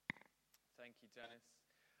Thank you, Dennis.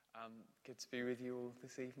 Good to be with you all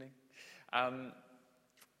this evening.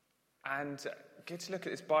 And good to look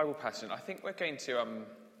at this Bible passage. I think we're going to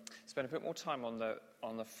spend a bit more time on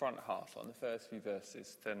the front half, on the first few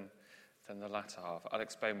verses, than the latter half. I'll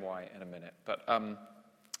explain why in a minute. But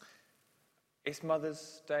it's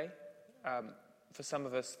Mother's Day. For some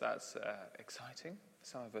of us, that's exciting. For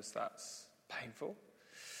some of us, that's painful.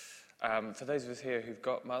 For those of us here who've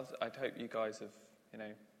got mothers, I hope you guys have,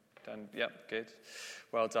 done. Yep, good,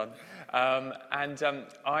 well done.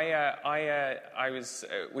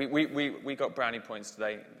 We got brownie points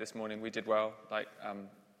this morning. We did well.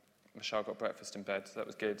 Michelle got breakfast in bed, so that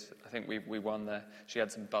was good. I think we won there. She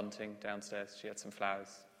had some bunting downstairs. She had some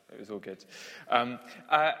flowers. It was all good.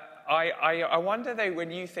 I wonder though,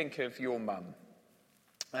 when you think of your mum,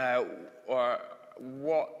 or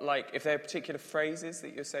what, if there are particular phrases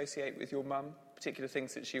that you associate with your mum, particular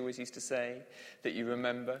things that she always used to say that you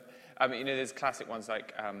remember. There's classic ones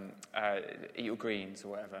like eat your greens or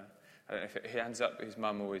whatever. I don't know if he hands up, his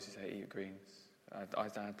mum always used to say eat your greens. I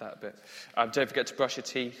had that a bit. Don't forget to brush your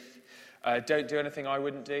teeth. Don't do anything I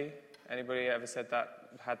wouldn't do. Anybody ever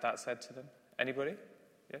had that said to them? Anybody?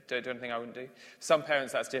 Yeah, don't do anything I wouldn't do. Some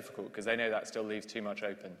parents that's difficult because they know that still leaves too much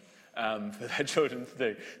open for their children to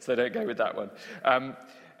do, so they don't go with that one.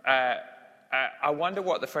 I wonder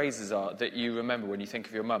what the phrases are that you remember when you think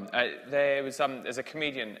of your mum. There's a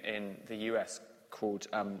comedian in the US called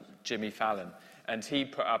Jimmy Fallon, and he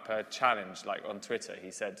put up a challenge on Twitter.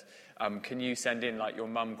 He said, can you send in your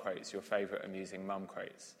mum quotes, your favourite amusing mum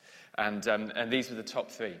quotes? And these were the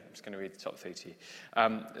top three. I'm just going to read the top three to you.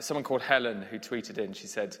 Someone called Helen, who tweeted in, she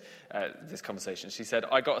said, this conversation, she said,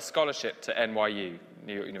 I got a scholarship to NYU,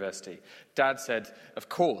 New York University. Dad said, of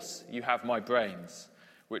course, you have my brains.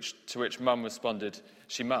 To which Mum responded,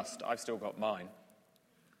 she must, I've still got mine.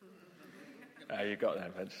 You got that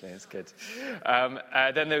eventually, it's good.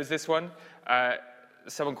 Then there was this one.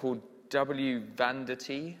 Someone called W.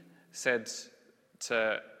 Vanderty said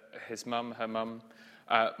to his mum, her mum,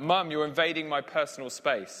 Mum, you're invading my personal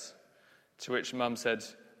space. To which Mum said,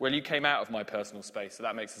 well, you came out of my personal space, so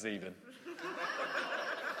that makes us even.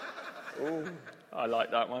 Ooh. I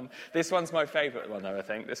like that one. This one's my favourite one, though, I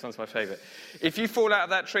think. This one's my favourite. If you fall out of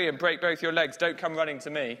that tree and break both your legs, don't come running to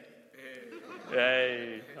me.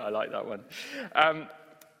 Yay. I like that one.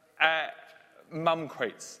 Mum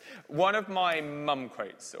quotes. One of my mum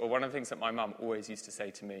quotes, or one of the things that my mum always used to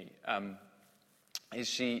say to me,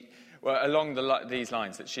 is along these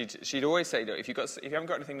lines, that she'd always say, look, if you haven't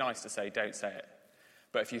got anything nice to say, don't say it.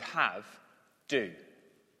 But if you have, do.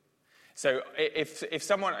 So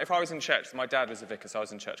if I was in church, my dad was a vicar, so I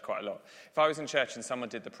was in church quite a lot. If I was in church and someone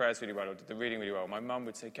did the prayers really well or did the reading really well, my mum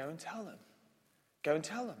would say, go and tell them. Go and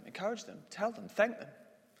tell them. Encourage them. Tell them. Thank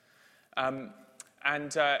them.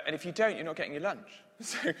 And if you don't, you're not getting your lunch.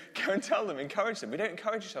 So go and tell them. Encourage them. We don't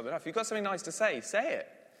encourage each other enough. If you've got something nice to say it.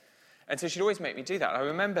 And so she'd always make me do that. I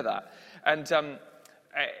remember that. And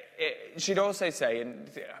she'd also say,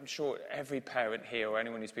 and I'm sure every parent here or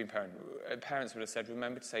anyone who's been parents would have said,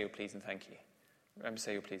 remember to say your please and thank you. Remember to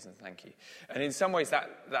say your please and thank you. And in some ways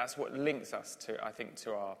that's what links us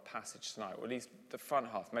to our passage tonight, or at least the front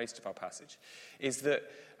half, most of our passage, is that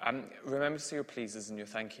remember to say your pleases and your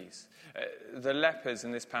thank yous. The lepers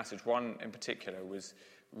in this passage, one in particular, was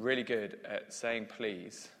really good at saying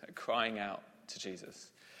please, at crying out to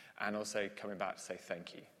Jesus, and also coming back to say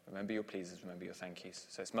thank you. Remember your pleases, remember your thank yous.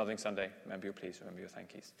 So it's Mothering Sunday, remember your please, remember your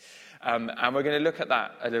thank yous. And we're going to look at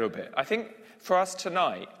that a little bit. I think for us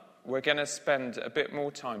tonight, we're going to spend a bit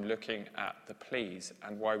more time looking at the please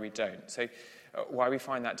and why we don't. So why we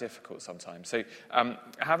find that difficult sometimes. So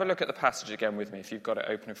have a look at the passage again with me, if you've got it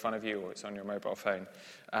open in front of you or it's on your mobile phone,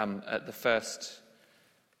 at the first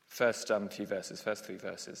three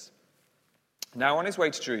verses. Now on his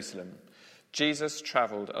way to Jerusalem, Jesus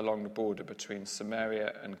travelled along the border between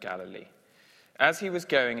Samaria and Galilee. As he was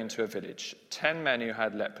going into a village, 10 men who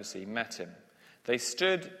had leprosy met him. They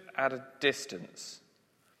stood at a distance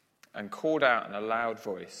and called out in a loud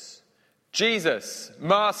voice, Jesus,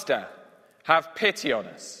 Master, have pity on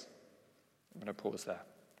us. I'm going to pause there.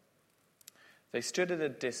 They stood at a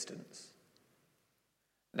distance.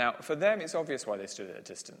 Now, for them, it's obvious why they stood at a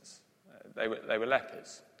distance. They were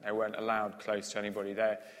lepers. They weren't allowed close to anybody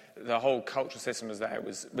there. The whole cultural system was there. It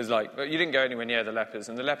was like, but you didn't go anywhere near the lepers,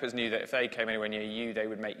 and the lepers knew that if they came anywhere near you, they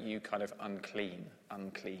would make you kind of unclean.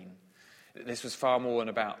 This was far more than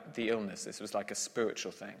about the illness. This was like a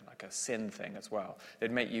spiritual thing, like a sin thing as well.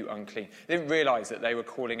 They'd make you unclean. They didn't realise that they were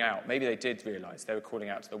calling out. Maybe they did realise they were calling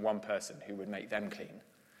out to the one person who would make them clean,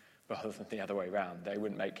 rather than the other way around. They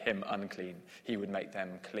wouldn't make him unclean. He would make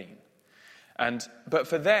them clean. But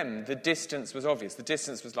for them, the distance was obvious. The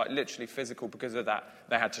distance was like literally physical because of that.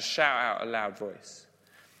 They had to shout out a loud voice.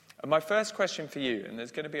 And my first question for you, and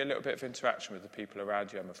there's going to be a little bit of interaction with the people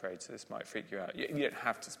around you, I'm afraid, so this might freak you out. You don't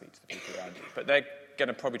have to speak to the people around you, but they're going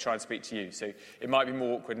to probably try and speak to you, so it might be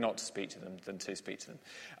more awkward not to speak to them than to speak to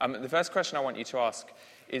them. The first question I want you to ask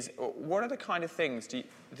is, what are the kind of things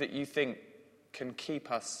that you think can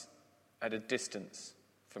keep us at a distance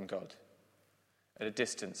from God, at a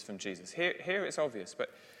distance from Jesus? Here it's obvious,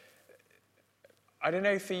 but I don't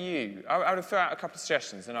know for you. I would throw out a couple of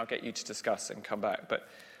suggestions, and I'll get you to discuss and come back, but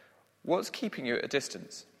what's keeping you at a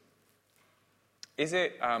distance? Is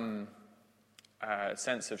it a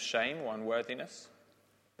sense of shame or unworthiness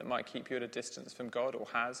that might keep you at a distance from God, or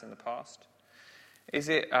has in the past? Is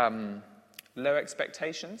it low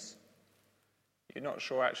expectations? You're not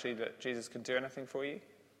sure actually that Jesus can do anything for you?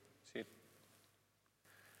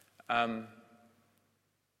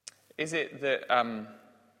 Is it that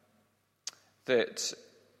that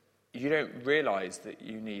you don't realise that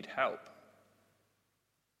you need help?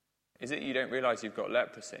 Is it you don't realise you've got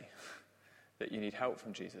leprosy, that you need help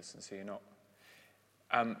from Jesus, and so you're not?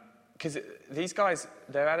 Because these guys,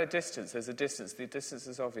 they're at a distance. There's a distance. The distance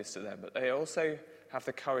is obvious to them, but they also have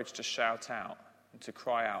the courage to shout out and to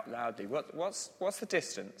cry out loudly. What's the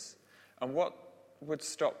distance? And what would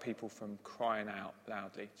stop people from crying out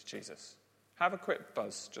loudly to Jesus? Have a quick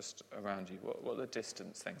buzz just around you. What are the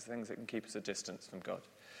distance things that can keep us a distance from God?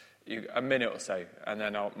 A minute or so, and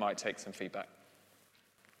then I might take some feedback.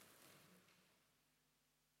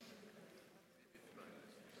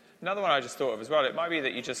 Another one I just thought of as well, it might be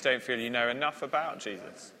that you just don't feel you know enough about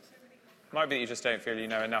Jesus. It might be that you just don't feel you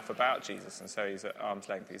know enough about Jesus, and so he's at arm's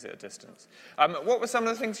length, he's at a distance. What were some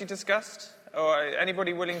of the things you discussed? Or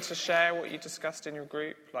anybody willing to share what you discussed in your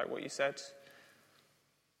group, like what you said?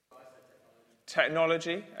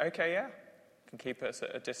 Technology, okay, yeah. Can keep us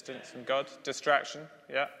at a distance from God. Distraction,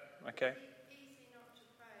 yeah, okay. Easy not to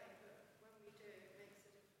pray, but when we do, it makes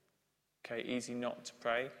a difference. Okay, easy not to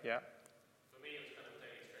pray, yeah. For me, it was kind of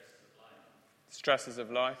daily stresses of life. Stresses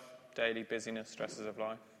of life, daily busyness, stresses of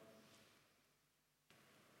life.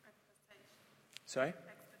 Expectation. Sorry?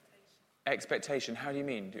 Expectation, how do you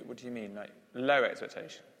mean? What do you mean? Like low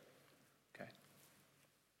expectation? Okay.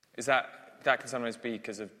 Is that can sometimes be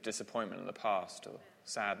because of disappointment in the past or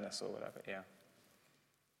sadness or whatever, yeah.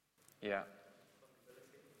 Yeah.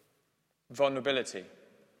 Vulnerability.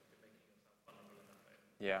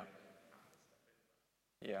 Yeah.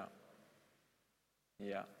 Yeah.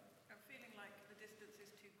 Yeah. I'm feeling like the distance is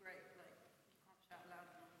too great, like you can't shout loud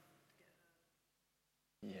enough to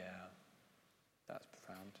get her. Yeah. That's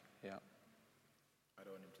profound, yeah. I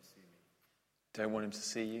don't want him to see me. Don't want him to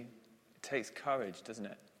see you? It takes courage, doesn't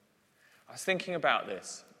it? I was thinking about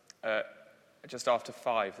this just after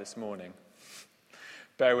 5 this morning.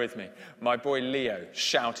 Bear with me. My boy Leo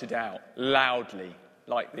shouted out loudly,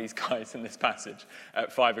 like these guys in this passage,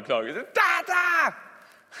 at 5 o'clock. He said, "Dada!"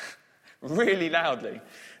 Really loudly.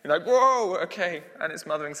 You're like, whoa, okay. And it's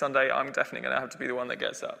Mothering Sunday. I'm definitely going to have to be the one that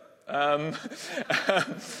gets up. And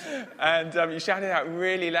he shouted out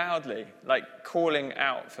really loudly, like calling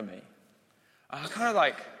out for me. I kind of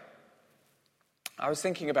like... I was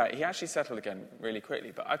thinking about it. He actually settled again really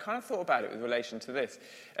quickly, but I kind of thought about it with relation to this.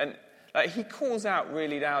 And he calls out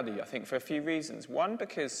really loudly, I think, for a few reasons. One,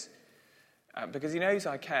 because he knows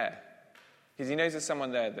I care. Because he knows there's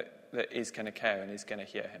someone there that is going to care and is going to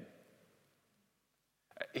hear him.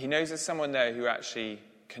 He knows there's someone there who actually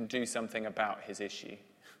can do something about his issue.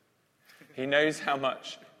 He knows how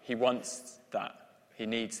much he wants that. He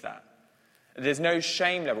needs that. There's no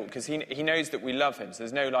shame level, because he knows that we love him, so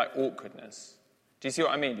there's no, awkwardness. Do you see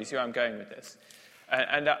what I mean? Do you see where I'm going with this?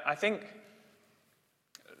 And I think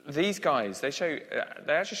these guys, they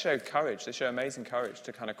actually show courage. They show amazing courage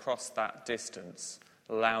to kind of cross that distance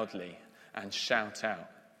loudly and shout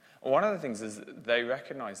out. One of the things is they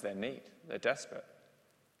recognize their need. They're desperate.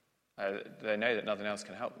 They know that nothing else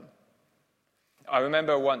can help them. I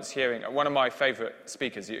remember once hearing one of my favourite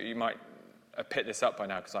speakers. You might pick this up by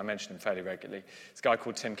now because I mention him fairly regularly. It's a guy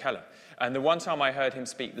called Tim Keller. And the one time I heard him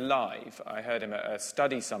speak live, I heard him at a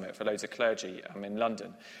study summit for loads of clergy in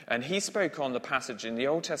London. And he spoke on the passage in the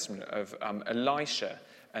Old Testament of Elisha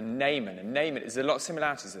and Naaman. And Naaman, there's a lot of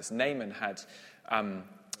similarities to this. Naaman had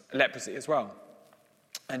leprosy as well.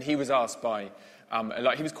 And he was asked by,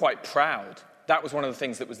 he was quite proud. That was one of the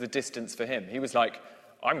things that was the distance for him. He was like,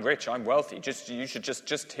 I'm rich, I'm wealthy, you should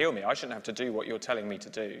just heal me. I shouldn't have to do what you're telling me to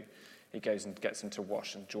do. He goes and gets him to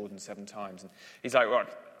wash in Jordan 7 times. And he's like,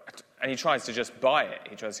 what? And he tries to just buy it.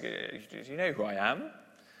 He tries to go, do you know who I am?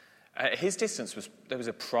 His distance there was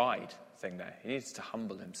a pride thing there. He needed to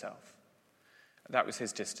humble himself. That was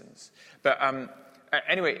his distance. But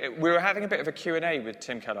anyway, we were having a bit of a Q&A with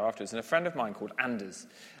Tim Keller afterwards, and a friend of mine called Anders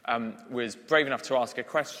was brave enough to ask a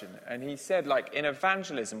question. And he said, like, in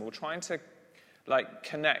evangelism, we're trying to, like,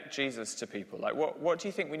 connect Jesus to people. Like, what do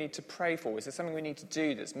you think we need to pray for? Is there something we need to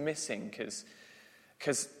do that's missing?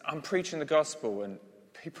 Because I'm preaching the gospel and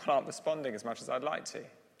people aren't responding as much as I'd like to.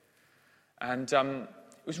 And it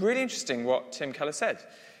was really interesting what Tim Keller said.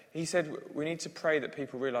 He said, we need to pray that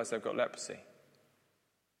people realize they've got leprosy. I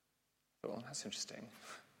thought, well, that's interesting.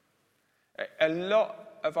 A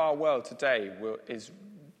lot of our world today is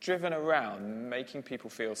driven around making people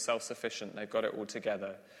feel self-sufficient. They've got it all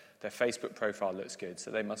together. Their Facebook profile looks good,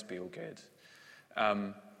 so they must be all good.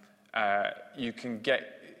 You can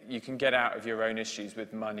get out of your own issues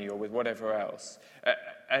with money or with whatever else.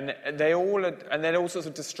 And then all sorts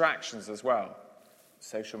of distractions as well.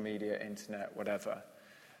 Social media, internet, whatever.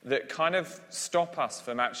 That kind of stop us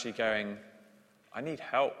from actually going, I need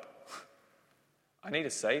help. I need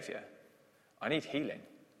a saviour. I need healing.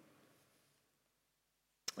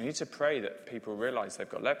 We need to pray that people realise they've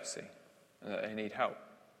got leprosy and that they need help.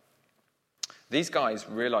 These guys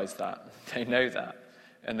realise that. They know that.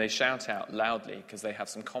 And they shout out loudly because they have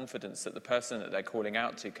some confidence that the person that they're calling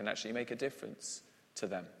out to can actually make a difference to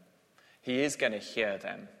them. He is going to hear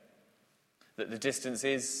them. That the distance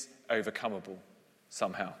is overcomable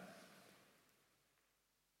somehow.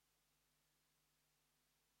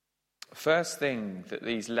 First thing that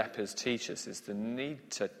these lepers teach us is the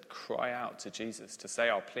need to cry out to Jesus, to say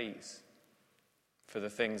our pleas for the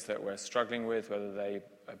things that we're struggling with, whether they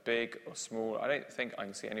are big or small. I don't think I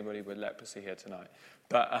can see anybody with leprosy here tonight.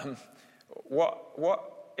 But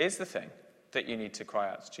what is the thing that you need to cry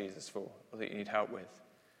out to Jesus for, or that you need help with?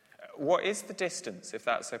 What is the distance, if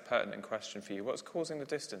that's a pertinent question for you? What's causing the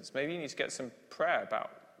distance? Maybe you need to get some prayer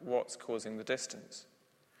about what's causing the distance.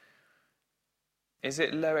 Is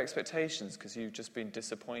it low expectations because you've just been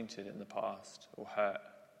disappointed in the past or hurt?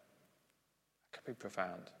 That could be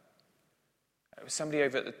profound. It was somebody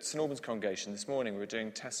over at the St Albans congregation this morning. We were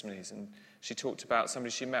doing testimonies, and she talked about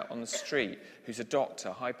somebody she met on the street who's a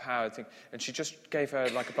doctor, high-powered thing, and she just gave her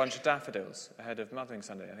like a bunch of daffodils ahead of Mothering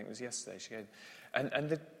Sunday. I think it was yesterday. She gave,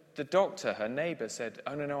 and the doctor, her neighbour, said,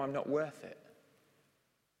 "Oh no, I'm not worth it.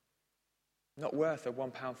 Not worth a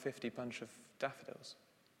 £1.50 bunch of daffodils."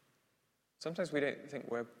 Sometimes we don't think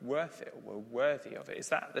we're worth it or we're worthy of it. Is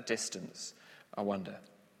that the distance, I wonder?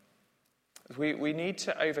 We need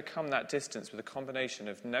to overcome that distance with a combination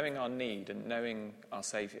of knowing our need and knowing our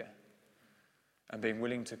Saviour and being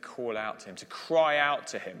willing to call out to him, to cry out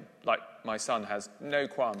to him, like my son has no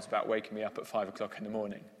qualms about waking me up at 5 o'clock in the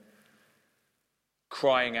morning,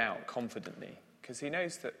 crying out confidently because he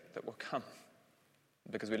knows that we'll come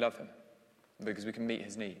because we love him, because we can meet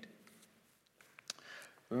his need.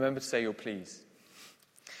 Remember to say your please.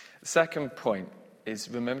 The second point is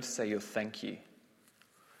remember to say your thank you.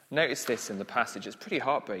 Notice this in the passage. It's pretty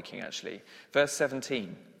heartbreaking, actually. Verse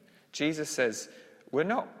 17. Jesus says, "We're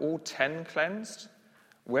not all 10 cleansed?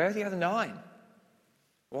 Where are the other 9?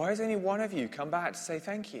 Why has only one of you come back to say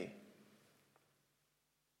thank you?"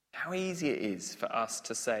 How easy it is for us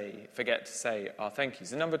to forget to say our thank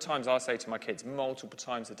yous. A number of times I say to my kids, multiple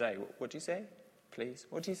times a day, "What do you say? Please.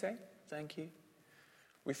 What do you say? Thank you."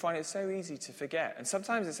 We find it so easy to forget. And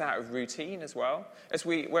sometimes it's out of routine as well.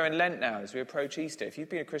 We're in Lent now, as we approach Easter. If you've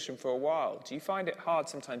been a Christian for a while, do you find it hard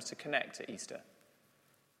sometimes to connect at Easter?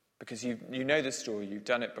 Because you know the story, you've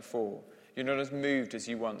done it before. You're not as moved as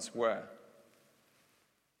you once were.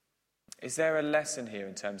 Is there a lesson here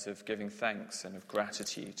in terms of giving thanks and of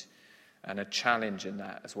gratitude and a challenge in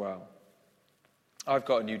that as well? I've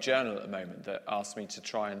got a new journal at the moment that asks me to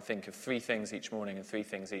try and think of 3 things each morning and 3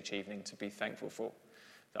 things each evening to be thankful for.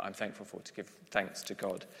 That I'm thankful for, to give thanks to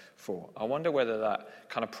God for. I wonder whether that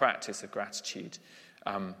kind of practice of gratitude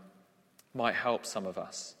might help some of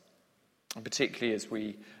us, and particularly as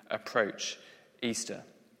we approach Easter.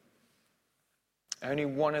 Only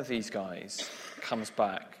one of these guys comes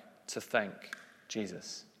back to thank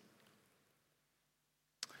Jesus.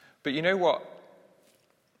 But you know what?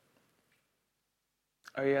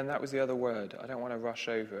 Oh yeah, and that was the other word. I don't want to rush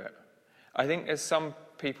over it. I think there's some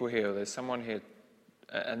people here, there's someone here,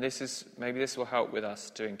 and maybe this will help with us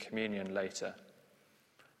doing communion later.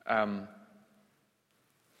 There's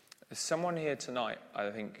someone here tonight, I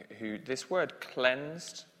think, who this word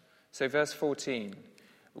cleansed. So verse 14,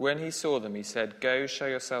 when he saw them, he said, "Go show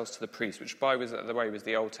yourselves to the priest," which by the way was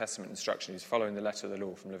the Old Testament instruction. He's following the letter of the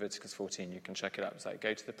law from Leviticus 14. You can check it up. It's like,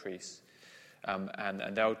 go to the priest,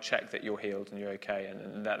 and they'll check that you're healed and you're okay,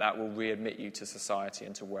 and that will readmit you to society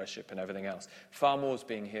and to worship and everything else. Far more is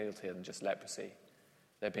being healed here than just leprosy.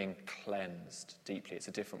 They're being cleansed deeply. It's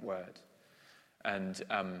a different word. And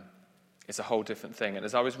it's a whole different thing. And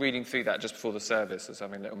as I was reading through that just before the service, I was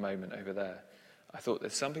having a little moment over there, I thought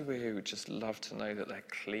there's some people here who would just love to know that they're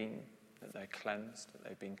clean, that they're cleansed, that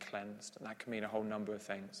they've been cleansed. And that can mean a whole number of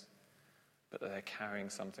things. But that they're carrying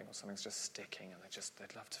something, or something's just sticking, and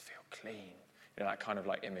they'd love to feel clean. You know, that kind of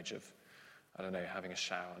like image of, I don't know, having a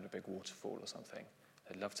shower and a big waterfall or something.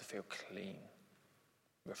 They'd love to feel clean,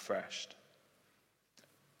 refreshed.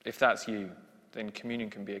 If that's you, then communion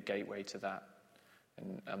can be a gateway to that.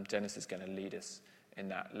 And Dennis is going to lead us in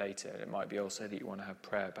that later. It might be also that you want to have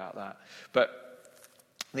prayer about that. But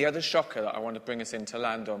the other shocker that I want to bring us in to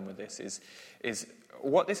land on with this is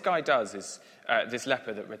what this guy does is, this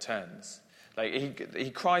leper that returns. Like he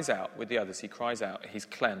cries out with the others. He cries out. He's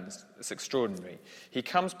cleansed. It's extraordinary. He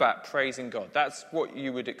comes back praising God. That's what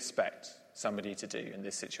you would expect somebody to do in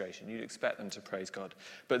this situation. You'd expect them to praise God.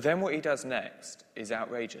 But then what he does next is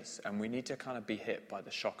outrageous, and we need to kind of be hit by the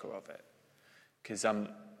shocker of it. Because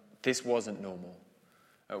this wasn't normal.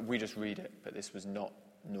 We just read it, but this was not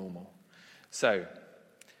normal. So,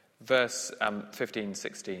 verse 15,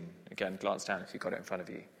 16. Again, glance down if you've got it in front of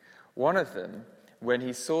you. One of them, when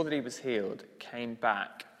he saw that he was healed, came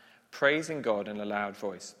back, praising God in a loud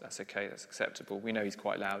voice. That's okay, that's acceptable. We know he's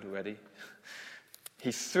quite loud already.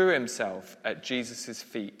 He threw himself at Jesus'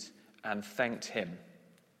 feet and thanked him.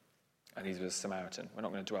 And he was a Samaritan. We're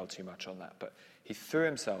not going to dwell too much on that, but he threw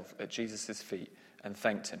himself at Jesus' feet and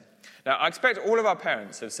thanked him. Now, I expect all of our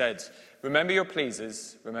parents have said, remember your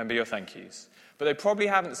pleases, remember your thank yous. But they probably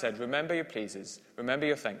haven't said, remember your pleases, remember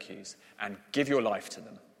your thank yous, and give your life to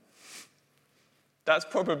them. That's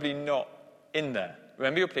probably not in there.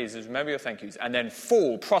 Remember your pleases, remember your thank yous, and then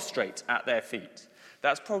fall prostrate at their feet.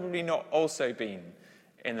 That's probably not also been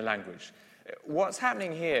in the language. What's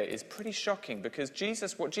happening here is pretty shocking, because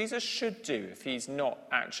what Jesus should do if he's not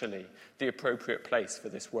actually the appropriate place for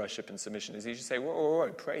this worship and submission is he should say, whoa, whoa, whoa,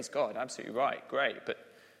 praise God, absolutely right, great, but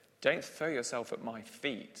don't throw yourself at my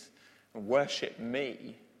feet and worship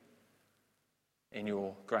me in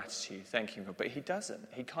your gratitude, thanking God. But he doesn't.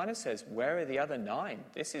 He kind of says, where are the other 9?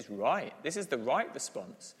 This is right. This is the right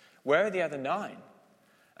response. Where are the other 9?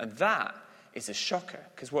 And that is a shocker,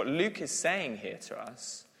 because what Luke is saying here to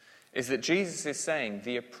us is that Jesus is saying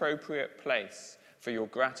the appropriate place for your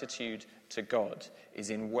gratitude to God is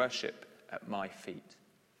in worship at my feet.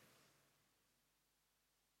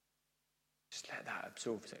 Just let that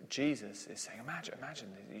absorb. Jesus is saying,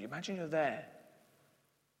 imagine you're there.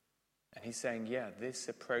 And he's saying, yeah, this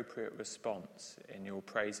appropriate response in your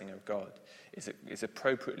praising of God is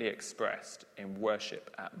appropriately expressed in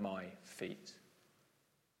worship at my feet.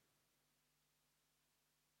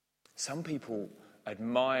 Some people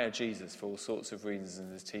admire Jesus for all sorts of reasons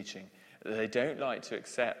in his teaching. They don't like to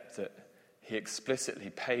accept that he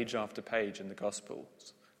explicitly, page after page in the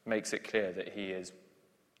Gospels, makes it clear that he is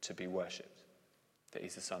to be worshipped, that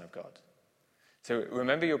he's the Son of God. So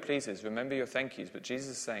remember your pleases, remember your thank yous, but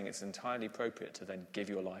Jesus is saying it's entirely appropriate to then give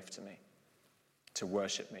your life to me, to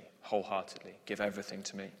worship me wholeheartedly, give everything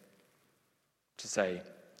to me, to say,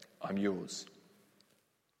 I'm yours.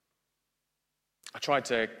 I tried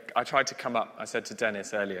to come up, I said to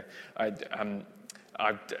Dennis earlier, I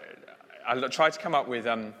tried to come up with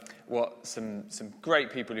what some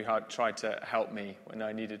great people who had tried to help me when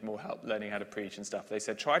I needed more help learning how to preach and stuff. They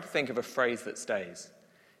said, try to think of a phrase that stays.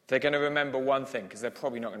 They're going to remember one thing, because they're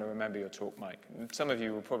probably not going to remember your talk, Mike. Some of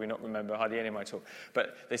you will probably not remember hardly any of my talk.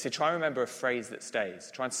 But they said, try and remember a phrase that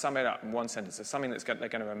stays. Try and sum it up in one sentence. It's something they're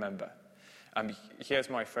going to remember. Here's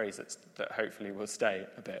my phrase that hopefully will stay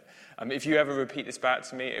a bit. If you ever repeat this back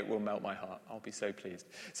to me, it will melt my heart. I'll be so pleased.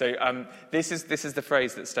 So this is the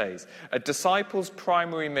phrase that stays. A disciple's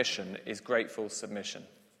primary mission is grateful submission.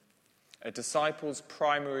 A disciple's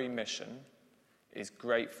primary mission is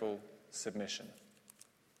grateful submission.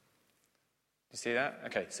 You see that?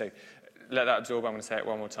 Okay, so let that absorb. I'm going to say it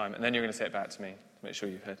one more time, and then you're going to say it back to me to make sure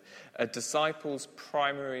you've heard. A disciple's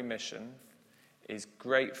primary mission is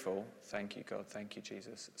grateful, thank you God, thank you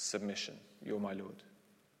Jesus, submission. You're my Lord.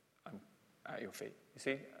 I'm at your feet. You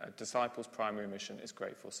see, a disciple's primary mission is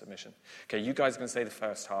grateful submission. Okay, you guys are going to say the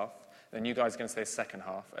first half, then you guys are going to say the second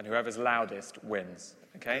half, and whoever's loudest wins,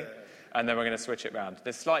 okay? And then we're going to switch it round.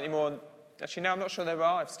 There's slightly more, actually no, I'm not sure there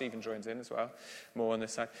are, if Stephen joins in as well, more on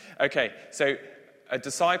this side. Okay, so a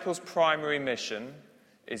disciple's primary mission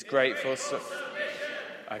is grateful submission.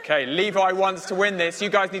 Okay, Levi wants to win this. You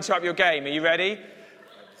guys need to up your game. Are you ready?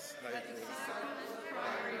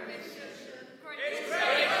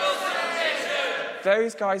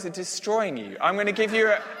 Those guys are destroying you. I'm going to give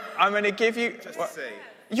you.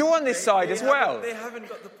 You're on this side as well. They haven't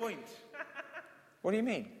got the point. What do you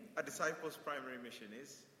mean? A disciple's primary mission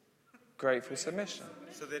is. Grateful submission.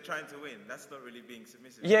 So they're trying to win. That's not really being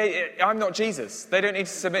submissive. Yeah, I'm not Jesus. They don't need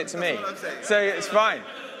to submit to me. That's what I'm saying. So it's fine.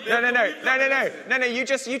 No. You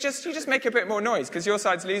just make a bit more noise because your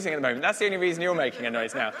side's losing at the moment. That's the only reason you're making a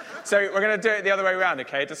noise now. So we're going to do it the other way around,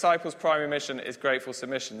 okay? Disciples' primary mission is grateful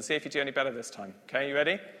submission. See if you do any better this time. Okay, you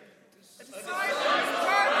ready?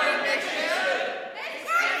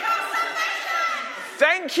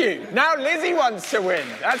 Thank you. Now Lizzie wants to win.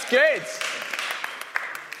 That's good.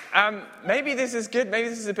 Maybe this is good. Maybe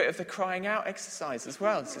this is a bit of the crying out exercise as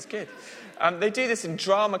well. This is good. They do this in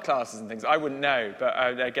drama classes and things. I wouldn't know,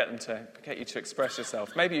 but they get you to express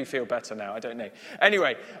yourself. Maybe you feel better now. I don't know.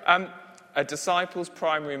 Anyway, a disciple's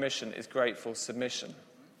primary mission is grateful submission.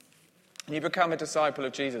 When you become a disciple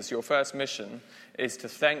of Jesus, your first mission is to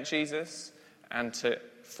thank Jesus and to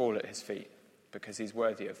fall at his feet because he's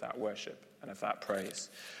worthy of that worship and of that praise.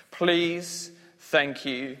 Please, thank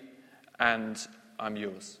you, and I'm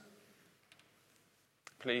yours.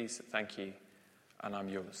 Please, thank you, and I'm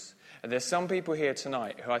yours. And there's some people here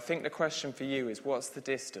tonight who I think the question for you is, what's the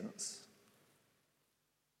distance?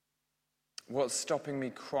 What's stopping me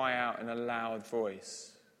cry out in a loud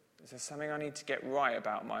voice? Is there something I need to get right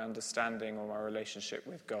about my understanding or my relationship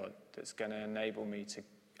with God that's going to enable me to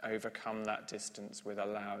overcome that distance with a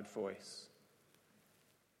loud voice?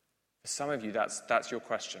 For some of you, that's your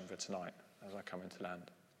question for tonight as I come into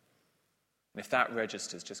land. And if that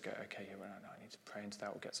registers, just go, okay, yeah, well, I need to pray into that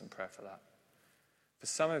or get some prayer for that. For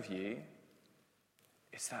some of you,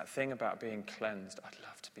 it's that thing about being cleansed. I'd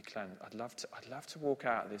love to be cleansed. I'd love to walk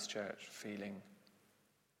out of this church feeling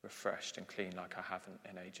refreshed and clean like I haven't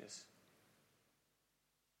in ages.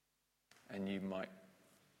 And you might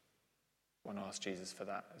want to ask Jesus for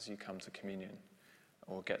that as you come to communion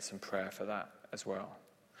or get some prayer for that as well.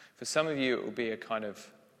 For some of you, it will be a kind of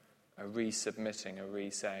a resubmitting, a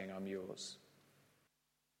re-saying, I'm yours.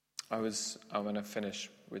 I'm going to finish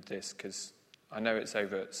with this because I know it's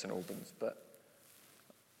over at St Albans, but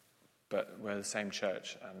we're the same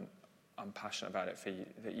church, and I'm passionate about it for you,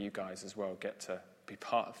 that you guys as well get to be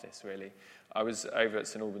part of this, really. I was over at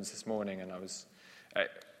St Albans this morning, and I'll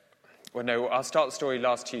start the story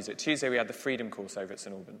last Tuesday. Tuesday we had the Freedom Course over at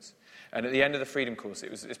St Albans. And at the end of the Freedom Course,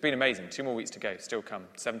 it's been amazing. 2 more weeks to go. Still come.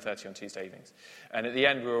 7:30 on Tuesday evenings. And at the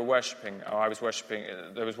end, we were worshipping. I was worshipping.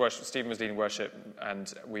 There was worship. Stephen was leading worship,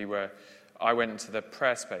 and I went into the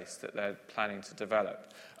prayer space that they're planning to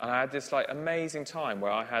develop. And I had this amazing time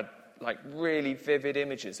where I had really vivid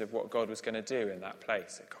images of what God was going to do in that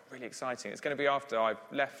place. It got really exciting. It's going to be after I've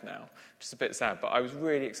left now, which is a bit sad, but I was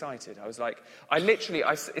really excited. I was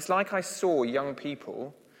it's like I saw young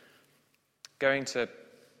people going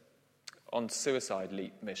on suicide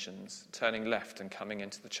leap missions, turning left and coming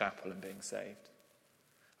into the chapel and being saved.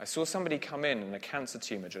 I saw somebody come in and a cancer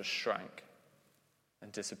tumour just shrank and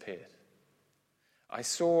disappeared. I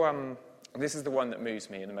saw, this is the one that moves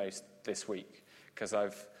me the most this week, because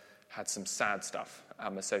I've had some sad stuff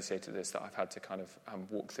associated with this that I've had to kind of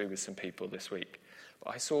walk through with some people this week.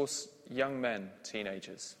 But I saw young men,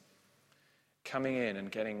 teenagers, coming in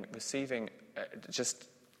and receiving just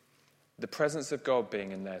the presence of God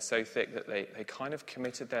being in there so thick that they kind of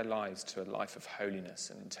committed their lives to a life of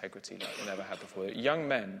holiness and integrity like they never had before. Young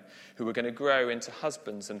men who were going to grow into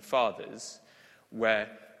husbands and fathers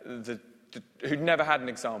who'd never had an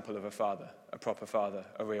example of a father, a proper father,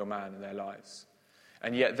 a real man in their lives.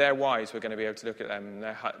 And yet their wives were going to be able to look at them, and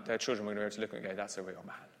their children were going to be able to look and go, that's a real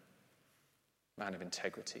man. Man of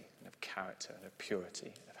integrity, and of character, and of purity,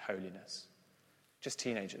 and of holiness. Just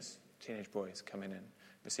teenagers, teenage boys coming in,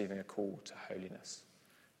 receiving a call to holiness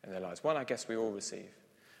in their lives. One I guess we all receive.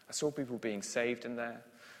 I saw people being saved in there.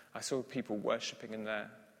 I saw people worshipping in there.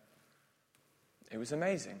 It was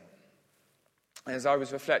amazing. And as I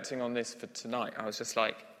was reflecting on this for tonight, I was just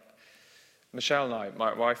like, Michelle and I,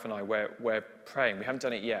 my wife and I, we're praying. We haven't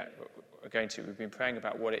done it yet, but we're going to. We've been praying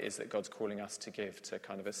about what it is that God's calling us to give to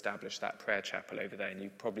kind of establish that prayer chapel over there. And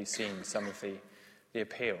you've probably seen some of the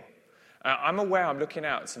appeal. I'm aware I'm looking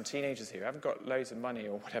out at some teenagers here who haven't got loads of money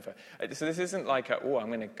or whatever. So this isn't like, I'm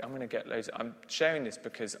going to get loads. I'm sharing this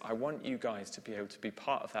because I want you guys to be able to be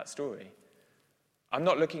part of that story. I'm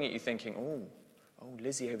not looking at you thinking, oh,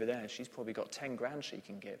 Lizzie over there, she's probably got 10 grand she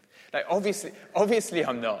can give. Obviously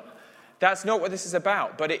I'm not. That's not what this is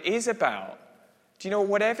about. But it is about,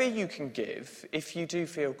 whatever you can give, if you do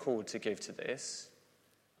feel called to give to this,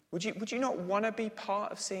 would you not want to be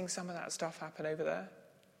part of seeing some of that stuff happen over there?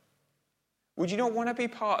 Would you not want to be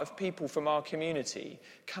part of people from our community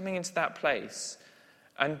coming into that place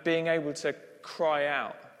and being able to cry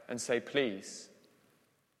out and say, please,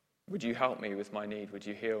 would you help me with my need? Would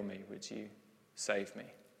you heal me? Would you save me?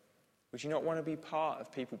 Would you not want to be part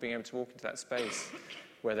of people being able to walk into that space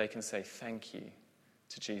where they can say thank you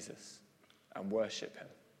to Jesus and worship him?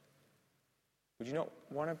 Would you not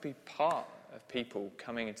want to be part of people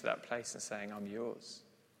coming into that place and saying, I'm yours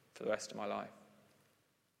for the rest of my life?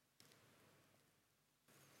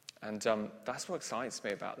 And that's what excites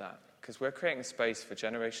me about that, because we're creating a space for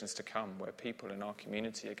generations to come where people in our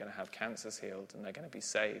community are going to have cancers healed, and they're going to be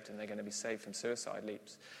saved, and they're going to be saved from suicide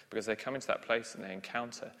leaps, because they come into that place and they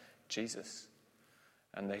encounter Jesus,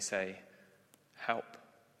 and they say, help,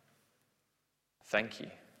 thank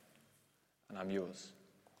you, and I'm yours.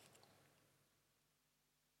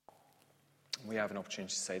 We have an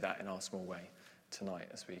opportunity to say that in our small way tonight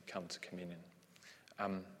as we come to communion.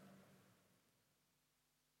 I'm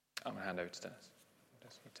going to hand over to Dennis.